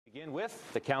Begin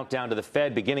with the countdown to the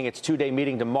Fed beginning its two-day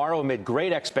meeting tomorrow amid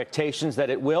great expectations that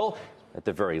it will, at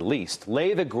the very least,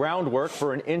 lay the groundwork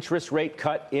for an interest rate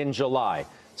cut in July.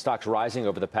 Stocks rising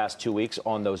over the past 2 weeks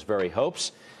on those very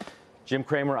hopes. Jim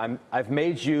Cramer, I've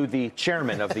made you the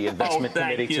chairman of the investment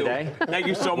committee today. Thank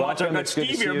you so much. I've got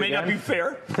Steve here. May not be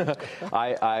fair.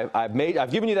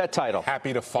 I've given you that title.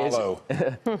 Happy to follow.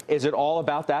 Is it all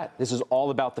about that? This is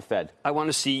all about the Fed. I want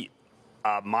to see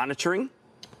monitoring,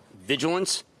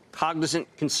 vigilance, cognizant,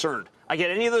 concerned. I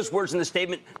get any of those words in the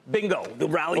statement, bingo, the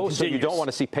rally continues. So you don't want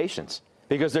to see patience,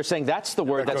 because they're saying that's the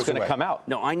word that's going to come out.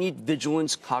 No, I need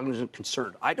vigilance, cognizant,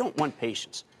 concerned. I don't want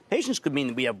patience. Patience could mean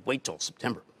that we have wait till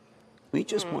September. We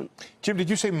just want... Jim, did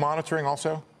you say monitoring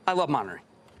also? I love monitoring.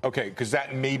 Okay, because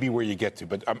that may be where you get to,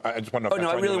 but I just want to know. Oh, no,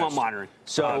 I really want monitoring.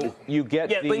 So you get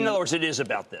but in other words, it is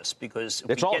about this, because...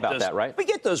 It's all about that, right? If we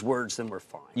get those words, then we're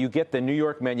fine. You get the New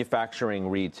York manufacturing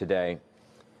read today.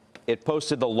 It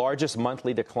posted the largest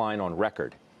monthly decline on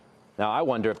record. Now, I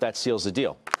wonder if that seals the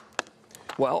deal.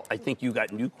 Well, I think you got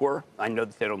Nucor. I know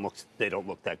that they don't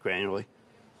look that granularly,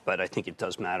 but I think it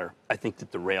does matter. I think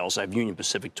that the rails, I have Union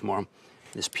Pacific tomorrow,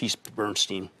 this piece,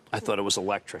 Bernstein, I thought it was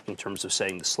electric in terms of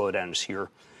saying the slowdown is here.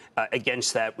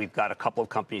 Against that, we've got a couple of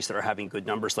companies that are having good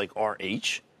numbers, like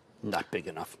RH, not big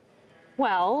enough.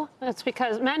 Well, it's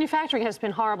because manufacturing has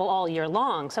been horrible all year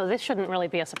long, so this shouldn't really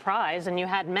be a surprise. And you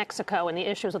had Mexico and the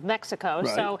issues with Mexico.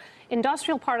 Right. So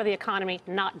industrial part of the economy,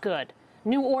 not good.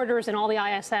 New orders in all the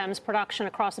ISMs, production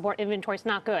across the board, inventories,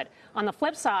 not good. On the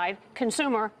flip side,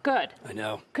 consumer, good. I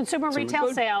know. Consumer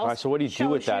retail sales. All right, so what do you do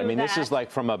with that? I mean, this is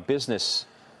like, from a business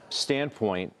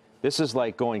standpoint, this is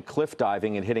like going cliff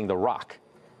diving and hitting the rock.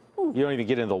 Ooh. You don't even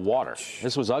get into the water.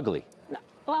 This was ugly.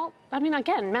 Well, I mean,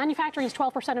 again, manufacturing is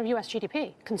 12% of U.S.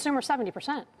 GDP, consumer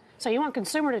 70%. So you want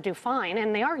consumer to do fine,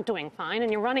 and they are doing fine,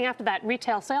 and you're running after that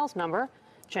retail sales number,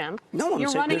 Jim. No,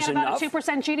 you're running at about a 2%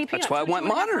 GDP. That's why I want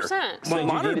monitor.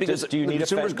 So do you need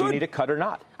a cut or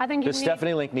not? I think does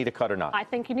Stephanie Link need a cut or not? I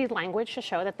think you need language to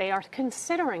show that they are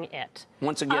considering it.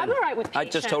 Once again, I'm all right with patient. I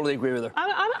just totally agree with her.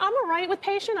 I'm all right with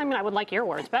patient. I mean, I would like your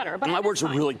words better, but my words are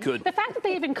really good. The fact that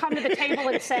they even come to the table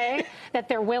and say that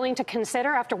they're willing to consider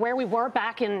after where we were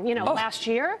back in last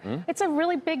year, it's a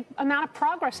really big amount of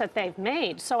progress that they've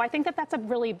made. So I think that that's a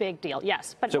really big deal.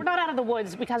 Yes, but we're not out of the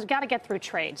woods because we've got to get through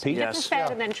trade. So get the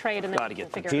Fed and then trade and then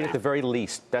Pete, at the very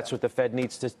least, that's what the Fed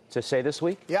needs to say this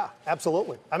week? Yeah,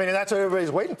 absolutely. I mean, that's what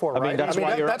everybody's waiting for, right?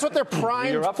 That's what they're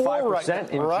primed you're up for 5%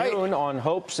 in June on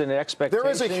hopes and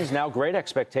expectations, now great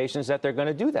expectations that they're going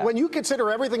to do that. When you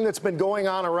consider everything that's been going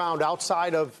on around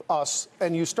outside of us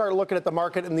and you start looking at the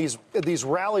market and these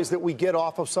rallies that we get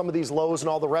off of some of these lows and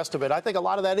all the rest of it, I think a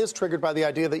lot of that is triggered by the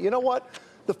idea that, you know what?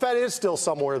 The Fed is still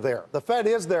somewhere there. The Fed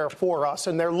is there for us,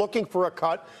 and they're looking for a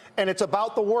cut, and it's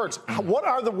about the words. What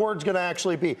are the words going to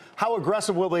actually be? How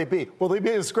aggressive will they be? Will they be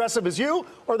as aggressive as you,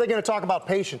 or are they going to talk about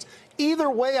patience?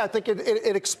 Either way, I think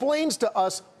it explains to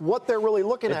us what they're really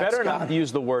looking at. They better not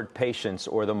use the word patience,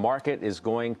 or the market is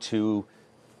going to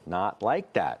not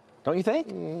like that. Don't you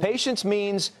think? Patience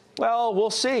means, well, we'll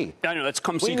see. I know, that's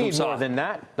come see, we need more than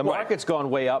that. The market's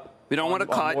gone way up. We don't want to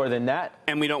cut more than that,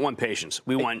 and we don't want patience.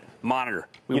 We want monitor.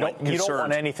 You don't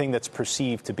want anything that's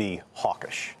perceived to be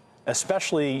hawkish.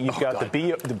 Especially you've got the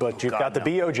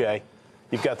BOJ,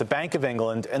 you've got the Bank of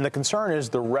England, and the concern is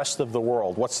the rest of the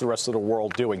world. What's the rest of the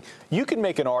world doing? You can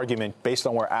make an argument based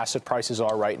on where asset prices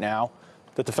are right now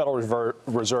that the Federal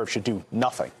Reserve should do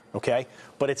nothing. Okay,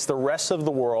 but it's the rest of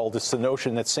the world. It's the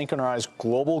notion that synchronized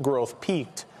global growth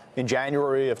peaked in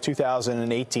January of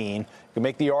 2018. You can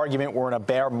make the argument we're in a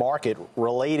bear market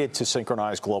related to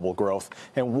synchronized global growth.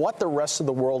 And what the rest of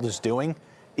the world is doing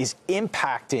is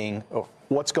impacting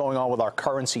what's going on with our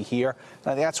currency here.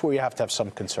 And that's where you have to have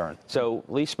some concern. So,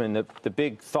 Leisman, the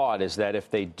big thought is that if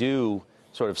they do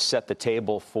sort of set the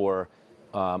table for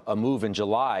a move in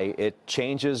July, it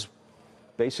changes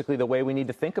basically the way we need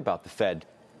to think about the Fed.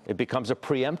 It becomes a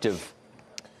preemptive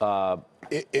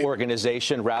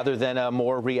organization rather than a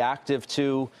more reactive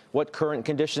to what current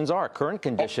conditions are. Current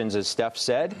conditions, as Steph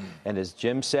said and as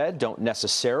Jim said, don't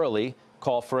necessarily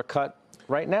call for a cut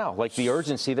right now, like the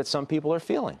urgency that some people are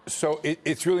feeling. So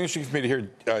it's really interesting for me to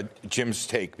hear Jim's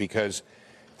take, because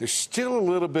there's still a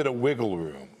little bit of wiggle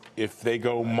room if they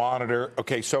go monitor.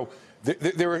 Okay, so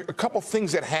there are a couple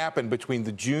things that happened between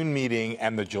the June meeting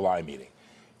and the July meeting.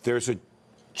 There's a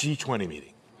G20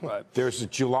 meeting. Right. There's a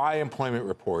July employment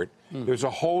report. There's a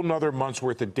whole nother month's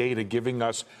worth of data giving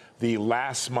us the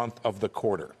last month of the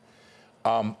quarter.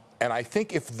 And I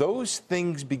think if those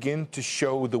things begin to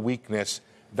show the weakness,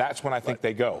 that's when I think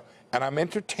they go. And I'm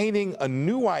entertaining a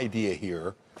new idea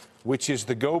here, which is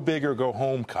the go big or go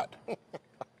home cut.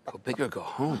 Go big or go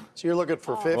home. So you're looking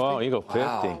for 50? Oh, you go 50.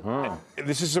 Wow.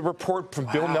 This is a report from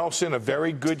Bill Nelson, a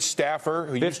very good staffer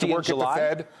who used to 50 in work at the July?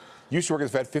 Fed. Used to work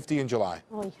at the Fed, 50 in July.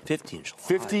 50 in July.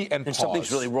 50 and something's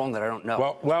pause. really wrong that I don't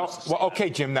know. Well, okay,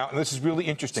 Jim. Now this is really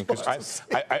interesting because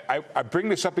I bring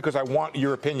this up because I want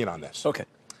your opinion on this. Okay.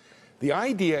 The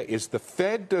idea is the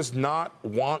Fed does not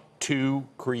want to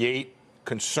create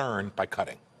concern by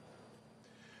cutting.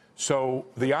 So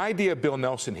the idea of Bill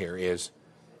Nelson here is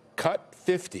cut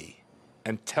 50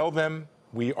 and tell them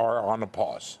we are on a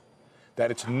pause.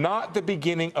 That it's not the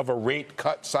beginning of a rate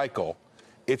cut cycle.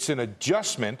 It's an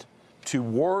adjustment to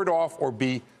ward off or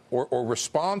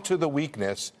respond to the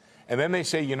weakness. And then they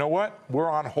say, you know what? We're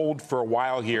on hold for a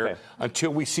while here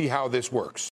until we see how this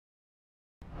works.